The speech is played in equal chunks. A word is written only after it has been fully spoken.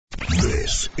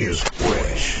This is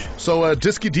Fresh. So,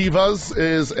 Diski Divas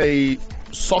is a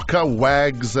soccer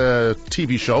wags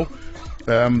TV show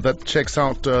that checks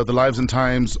out the lives and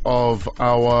times of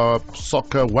our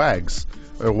soccer wags,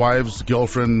 wives,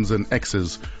 girlfriends, and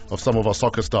exes of some of our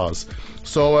soccer stars.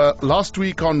 So, last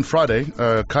week on Friday,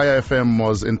 Kaya FM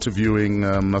was interviewing,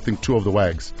 I think, two of the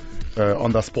wags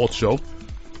on the sports show.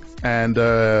 And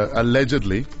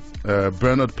allegedly,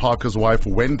 Bernard Parker's wife,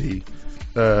 Wendy,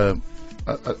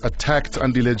 attacked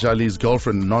Andile Jali's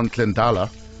girlfriend, Nontle Ndala,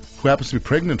 who happens to be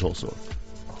pregnant also,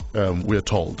 we're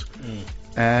told.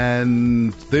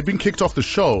 And they've been kicked off the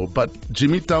show, but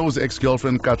Jimmy Tao's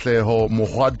ex-girlfriend, Katleho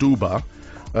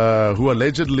Mohoaduba, who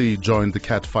allegedly joined the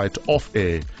cat fight off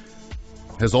air,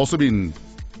 has also been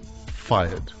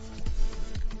fired.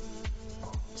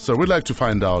 So we'd like to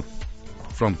find out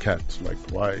from Kat, like,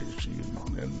 why she,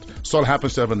 and Sol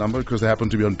happens to have a number because they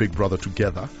happen to be on Big Brother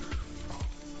together.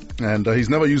 And he's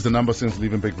never used the number since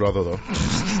leaving Big Brother, though.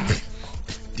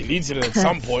 Deleted it at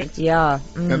some point. Yeah.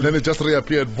 And then it just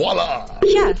reappeared. Voila!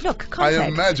 Yeah, look, contact. I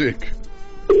am magic.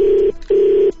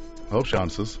 Hope she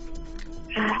answers.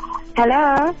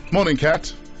 Hello. Morning,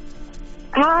 Kat.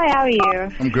 Hi, how are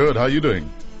you? I'm good. How are you doing?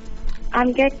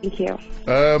 I'm good, thank you.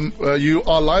 You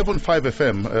are live on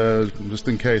 5FM, just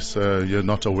in case you're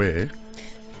not aware.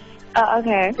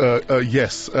 Okay.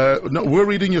 Yes. No, we're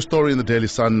reading your story in the Daily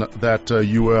Sun that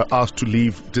you were asked to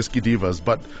leave Diski Divas,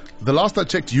 but the last I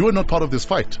checked, you were not part of this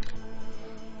fight.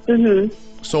 Mm-hmm.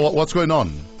 So what's going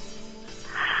on?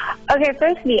 Okay,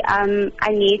 firstly, I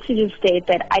need to just state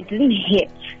that I didn't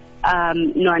hit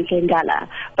Nontle Ndala,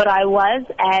 but I was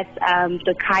at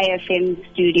the Kaya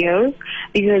FM studios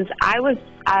because I was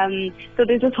so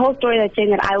there's this whole story that's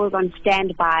saying that I was on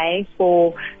standby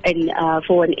for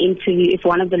an interview if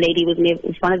one of the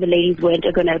ladies weren't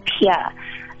going to appear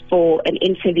for an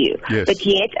interview. Yes. But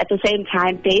yet at the same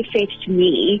time they fetched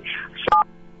me from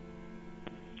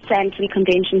Santon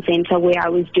Convention Center where I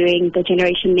was doing the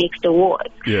Generation Next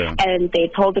Awards. Yeah. And they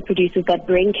told the producers that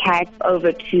bring Kat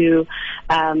over to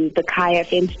the Kaya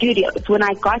FM studios. When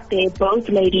I got there, both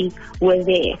ladies were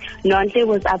there. Nontle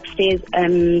was upstairs,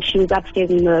 she was upstairs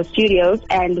in the studios,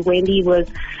 and Wendy was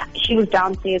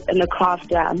downstairs in the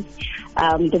crafter,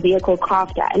 the vehicle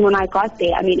crafter. And when I got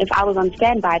there, I mean, if I was on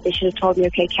standby, they should have told me,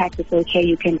 okay, Kat, it's okay,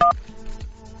 you can.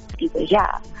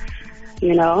 Yeah.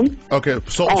 You know? Okay,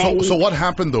 so what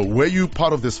happened though? Were you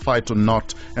part of this fight or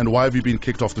not? And why have you been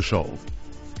kicked off the show?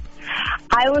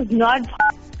 I was not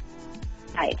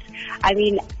fight. I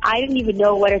mean, I didn't even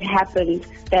know what had happened.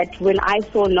 That when I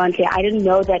saw Nontle, I didn't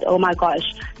know that, oh my gosh,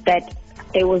 that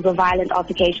there was a violent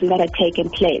altercation that had taken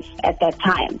place at that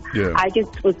time. Yeah. I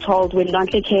just was told when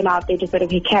Nontle came out, they just said,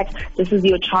 okay, Kat, this is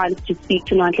your chance to speak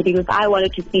to Nontle, because I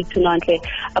wanted to speak to Nontle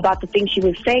about the things she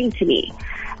was saying to me.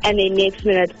 And then next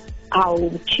minute,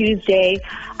 Tuesday,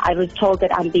 I was told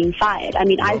that I'm being fired. I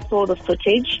mean, I saw the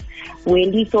footage.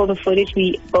 Wendy saw the footage.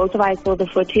 Both of us saw the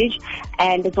footage.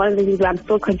 And it's one of the things where I'm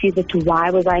still confused as to why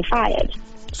was I fired.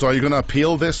 So are you going to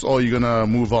appeal this, or are you going to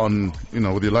move on,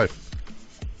 with your life?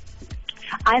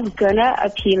 I'm going to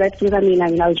appeal it because, I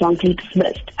was wrongfully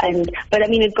dismissed. But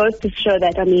it goes to show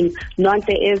that,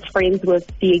 Nontle is friends with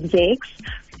the execs.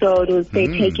 So they're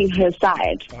taking her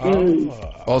side.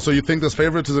 Also, you think there's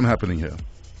favoritism happening here?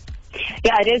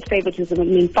 Yeah, it is favoritism.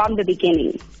 From the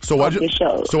beginning of the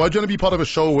show. So why do you want to be part of a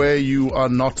show where you are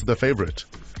not the favorite?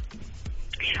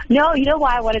 No, you know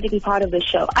why I wanted to be part of the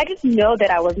show? I just know that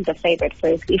I wasn't the favorite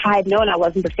first. If I had known I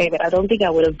wasn't the favorite, I don't think I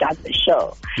would have done the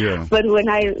show. Yeah. But when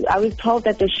I was told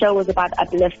that the show was about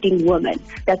uplifting women,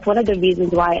 that's one of the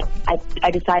reasons why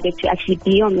I decided to actually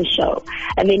be on the show.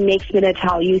 And then next minute,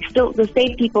 the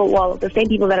same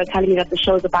people that are telling me that the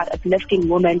show is about uplifting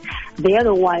women, they're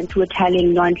the ones who are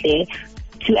telling Nontle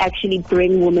to actually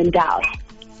bring women down.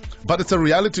 But it's a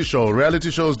reality show.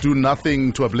 Reality shows do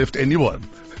nothing to uplift anyone.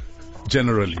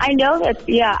 Generally. I know that,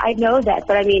 yeah, I know that,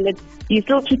 but you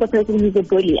still keep a person who's a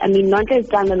bully. Nontle has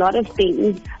done a lot of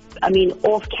things,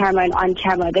 off camera and on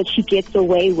camera that she gets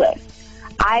away with.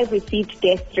 I've received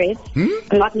death threats.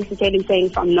 I'm not necessarily saying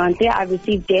from Nontle. I've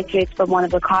received death threats from one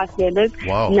of the cast members.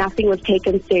 Wow. Nothing was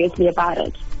taken seriously about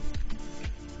it.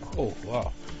 Oh,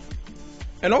 wow.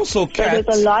 And also, Kat, so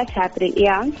there's a lot happening,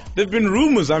 yeah. There've been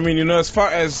rumors, as far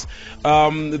as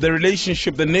the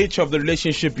relationship, the nature of the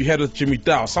relationship you had with Jimmy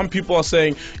Dow. Some people are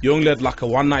saying you only had like a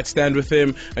one-night stand with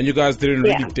him and you guys didn't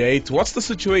really date. What's the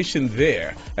situation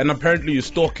there? And apparently you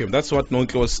stalk him. That's what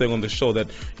Nontle was saying on the show, that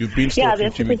you've been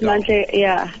stalking Jimmy Dow.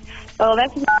 Yeah. Oh,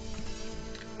 that's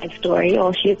my story,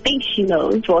 or she thinks she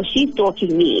knows. Well, she's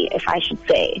stalking me, if I should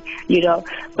say, you know.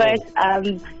 But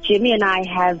Jimmy and I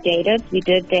have dated. We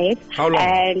did date. How long?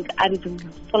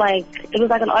 And for like, it was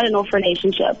like an on and off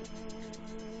relationship.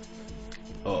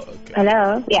 Oh, okay.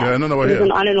 Hello? Yeah. No, we're it was here.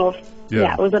 an on and off. Yeah.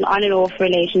 Yeah, it was an on and off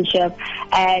relationship.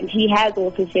 And he has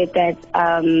also said that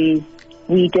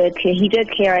he did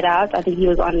clear it out. I think he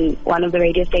was on one of the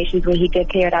radio stations where he did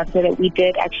clear it out, so that we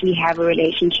did actually have a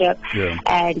relationship. Yeah.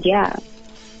 And yeah.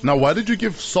 Now, why did you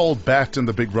give Saul bat in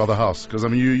the Big Brother house? Because, I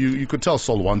mean, you could tell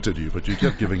Saul wanted you, but you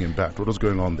kept giving him bat. What was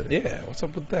going on there? Yeah, what's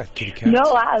up with that, kitty cat? No,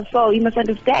 Saul, you must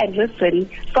understand. Listen,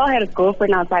 Saul had a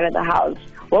girlfriend outside of the house.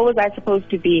 What was I supposed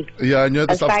to be? Yeah, and you're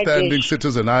this A side upstanding dish.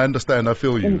 citizen. I understand. I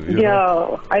feel you. You know?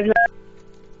 No,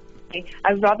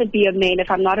 I'd rather be a main. If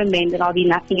I'm not a main, then I'll be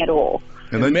nothing at all.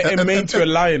 And then, It meant to a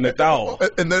lion, a dao.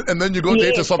 and then you go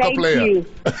date a soccer thank player. You,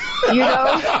 you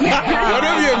know?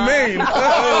 Whatever you mean.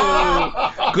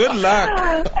 Oh, good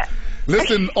luck.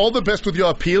 Listen, all the best with your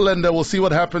appeal, and we'll see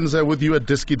what happens with you at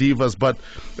Diski Divas. But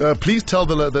please tell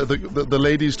the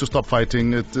ladies to stop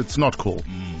fighting. It's not cool.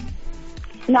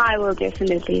 No, I will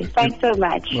definitely. Thanks so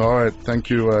much. All right, thank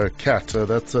you, Kat.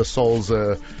 That's Saul's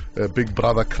Big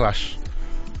Brother crush.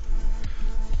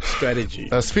 Strategy.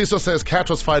 Sfiso says Kat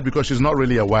was fired because she's not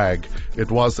really a wag. It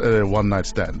was a one-night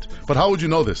stand. But how would you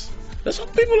know this? That's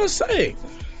what people are saying.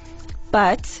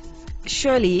 But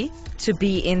surely to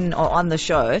be in or on the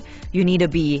show, you need to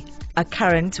be a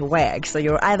current wag. So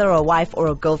you're either a wife or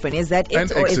a girlfriend. Is that it,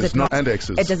 And or exes, is it no, not? and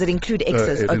exes. Does it include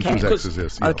exes? It Okay. includes exes,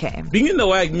 yes. Yeah. Okay. Being in the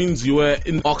WAG means you were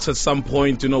in the box at some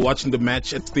point, you know, watching the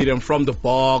match at stadium from the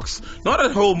box, not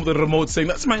at home with a remote saying,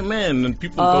 that's my man, and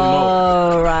people don't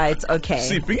know. Oh, right. Okay.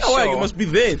 See, being a WAG, you must be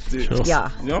there. Yeah.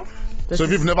 You know? So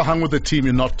if you've never hung with the team,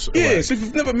 you're not a wag. Yes, if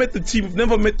you've never met the team, you've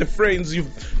never met the friends,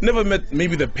 you've never met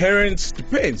maybe the parents,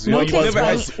 depends. You know, you've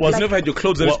never had your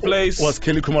clothes in this place. Was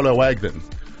Kelly Kumalo a wag then?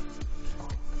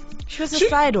 She was a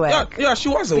side wag. Yeah, she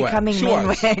was a wag. Becoming She main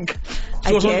was. wag. She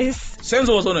I was guess.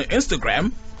 Senzo was on her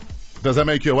Instagram. Does that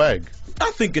make you a wag?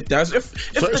 I think it does. If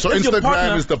So your Instagram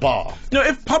partner, is the bar. No,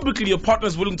 if publicly your partner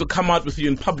is willing to come out with you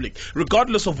in public,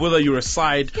 regardless of whether you're a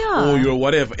side Yeah. or you're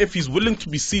whatever, if he's willing to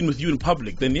be seen with you in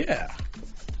public, then yeah.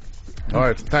 All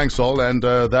right, thanks, Saul. And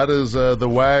that is the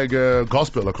wag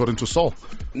gospel, according to Saul.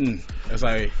 As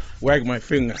I wag my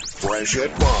finger. Fresh at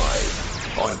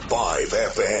 5 on 5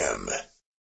 FM.